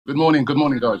Good morning,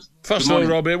 guys. Good First of all, morning.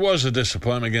 Robbie, it was a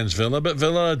disappointment against Villa, but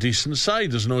Villa are a decent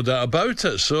side, there's no doubt about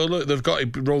it. So, look, they've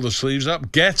got to roll their sleeves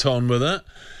up, get on with it.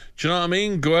 Do you know what I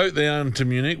mean? Go out there into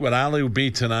Munich, where Ali will be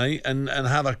tonight, and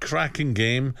have a cracking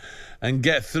game and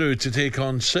get through to take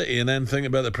on City and then think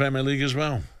about the Premier League as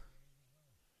well.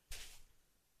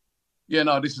 Yeah,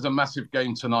 no, this is a massive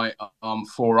game tonight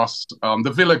for us.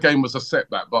 The Villa game was a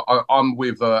setback, but I'm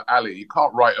with Ali. You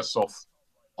can't write us off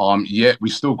yet. We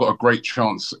still got a great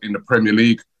chance in the Premier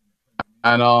League,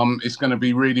 and it's going to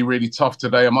be really, really tough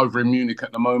today. I'm over in Munich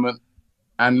at the moment,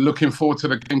 and looking forward to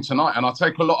the game tonight. And I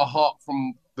take a lot of heart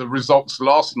from the results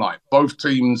last night. Both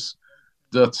teams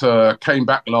that came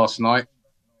back last night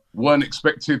weren't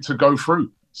expected to go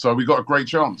through, so we got a great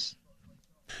chance.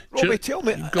 Robbie, tell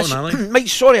me, Go on, Ali.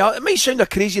 sorry, it might sound a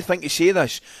crazy thing to say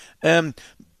this,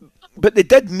 but they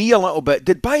did me a little bit.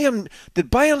 Did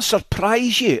Bayern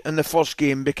surprise you in the first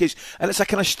game? Because, and it's a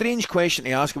kind of strange question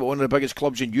to ask about one of the biggest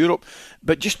clubs in Europe,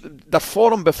 but just their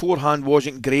form beforehand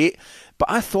wasn't great.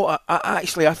 But I thought,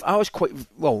 I was quite,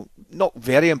 well, not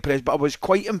very impressed, but I was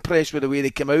quite impressed with the way they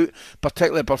came out,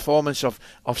 particularly the performance of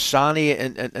Sane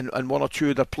and one or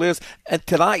two of their players. And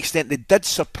to that extent, they did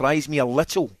surprise me a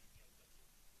little.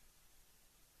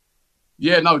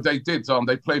 Yeah, no, they did.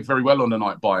 They played very well on the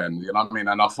night, Bayern. You know what I mean?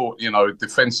 And I thought,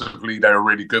 defensively they were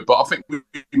really good. But I think we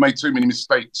made too many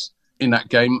mistakes in that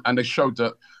game, and they showed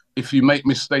that if you make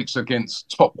mistakes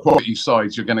against top quality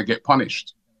sides, you're going to get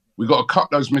punished. We've got to cut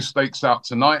those mistakes out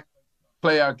tonight,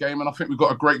 play our game, and I think we've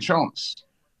got a great chance.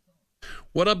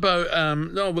 What about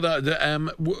no? Without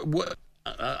the what?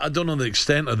 I don't know the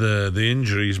extent of the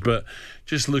injuries, but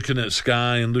just looking at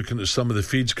Sky and looking at some of the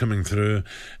feeds coming through,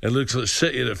 it looks like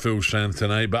City are at full strength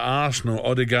tonight. But Arsenal,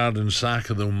 Odegaard and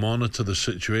Saka, they'll monitor the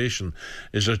situation.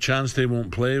 Is there a chance they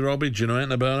won't play, Robbie? Do you know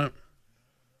anything about it?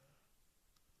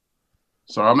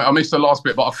 Sorry, I missed the last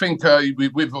bit, but I think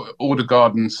with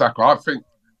Odegaard and Saka, I think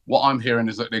what I'm hearing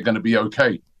is that they're going to be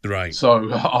okay. Right.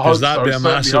 So I hope Because that'd so. be a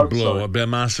massive blow. So. It'd be a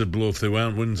massive blow if they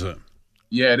weren't, wouldn't it?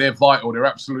 Yeah, they're vital. They're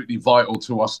absolutely vital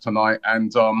to us tonight.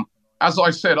 And as I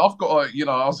said, I've got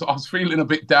I was feeling a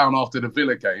bit down after the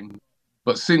Villa game,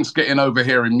 but since getting over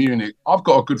here in Munich, I've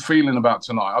got a good feeling about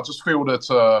tonight. I just feel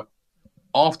that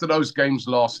after those games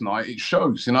last night, it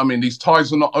shows. You know, what I mean, these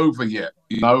ties are not over yet.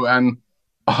 And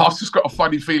I've just got a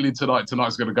funny feeling tonight.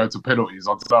 Tonight's going to go to penalties.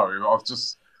 I don't know. I've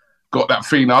just got that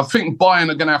feeling. I think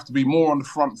Bayern are going to have to be more on the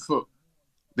front foot.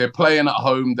 They're playing at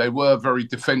home. They were very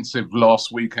defensive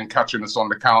last week and catching us on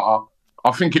the counter.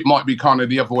 I think it might be kind of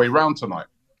the other way round tonight.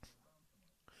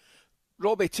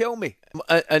 Robbie, tell me,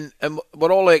 and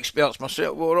we're all experts,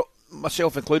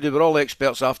 myself included, we're all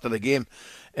experts after the game.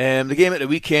 The game at the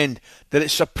weekend, did it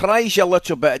surprise you a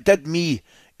little bit? It did me.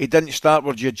 He didn't start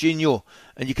with Jorginho,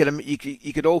 and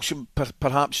you could also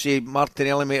perhaps say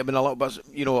Martinelli might have been a little bit,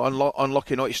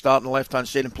 unlucky not to start on the left hand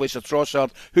side in place of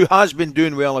Trossard, who has been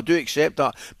doing well. I do accept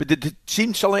that, but did the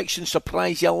team selection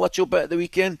surprise you a little bit at the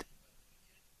weekend?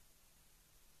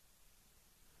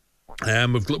 I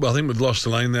think we've lost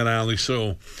the line there, Ali.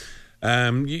 So,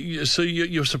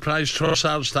 you're surprised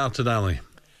Trossard started, Ali?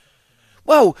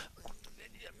 Well,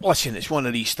 listen, it's one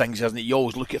of these things, isn't it? You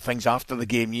always look at things after the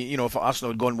game. If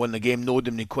Arsenal had gone and won the game, no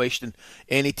them, no question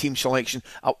any team selection.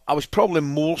 I was probably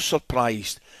more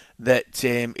surprised that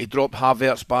he dropped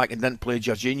Havertz back and didn't play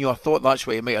Jorginho. I thought that's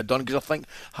what he might have done, because I think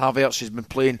Havertz has been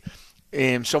playing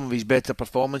some of his better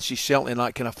performances, certainly in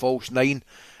that kind of false nine.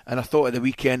 And I thought at the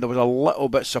weekend I was a little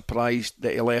bit surprised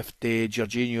that he left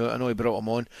Jorginho. I know he brought him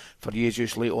on for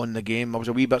Jesus late on in the game. I was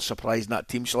a wee bit surprised in that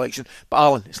team selection. But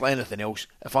Alan, it's like anything else.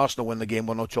 If Arsenal win the game,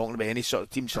 we're not talking about any sort of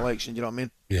team selection. Do you know what I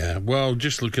mean? Yeah, well,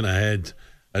 just looking ahead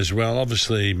as well,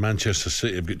 obviously Manchester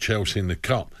City have got Chelsea in the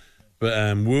Cup.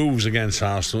 But Wolves against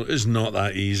Arsenal is not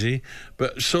that easy.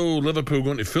 But so Liverpool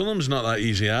going to Fulham's not that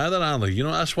easy either, Ali.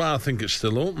 That's why I think it's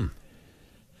still open.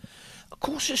 Of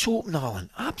course it's open,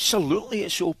 Alan. Absolutely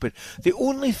it's open. The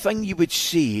only thing you would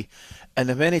say, and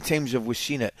the many times have we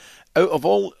seen it, out of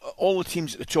all the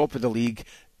teams at the top of the league,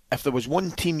 if there was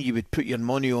one team you would put your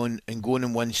money on and go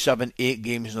and win 7-8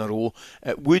 games in a row,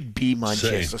 it would be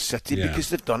Manchester City, yeah. because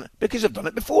they've done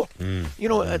it before.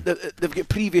 They've got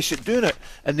previous at doing it,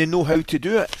 and they know how to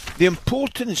do it. The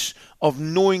importance of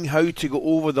knowing how to go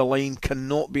over the line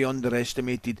cannot be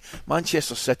underestimated.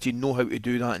 Manchester City know how to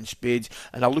do that in spades,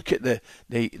 and I look at the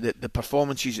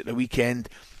performances at the weekend.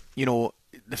 There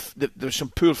was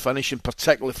some poor finishing,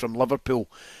 particularly from Liverpool.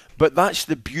 But that's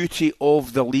the beauty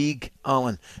of the league.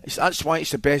 Alan. That's why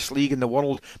it's the best league in the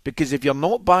world, because if you're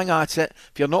not bang at it,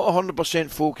 if you're not 100%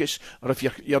 focused, or if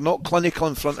you're not clinical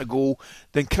in front of goal,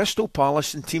 then Crystal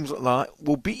Palace and teams like that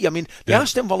will beat you. I mean, the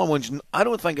Aston Villa ones, I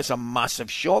don't think it's a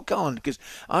massive shock, Alan, because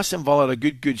Aston Villa are a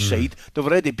good side. They've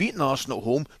already beaten Arsenal at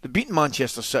home. They've beaten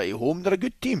Manchester City at home. They're a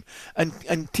good team.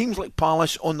 And teams like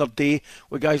Palace on their day,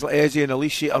 with guys like Eze and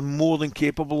Elise, are more than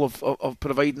capable of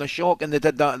providing a shock, and they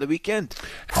did that at the weekend.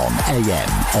 On AM,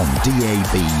 on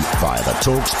DAB, via the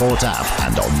talkSPORT app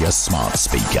and on your smart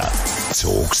speaker.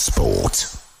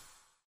 talkSPORT.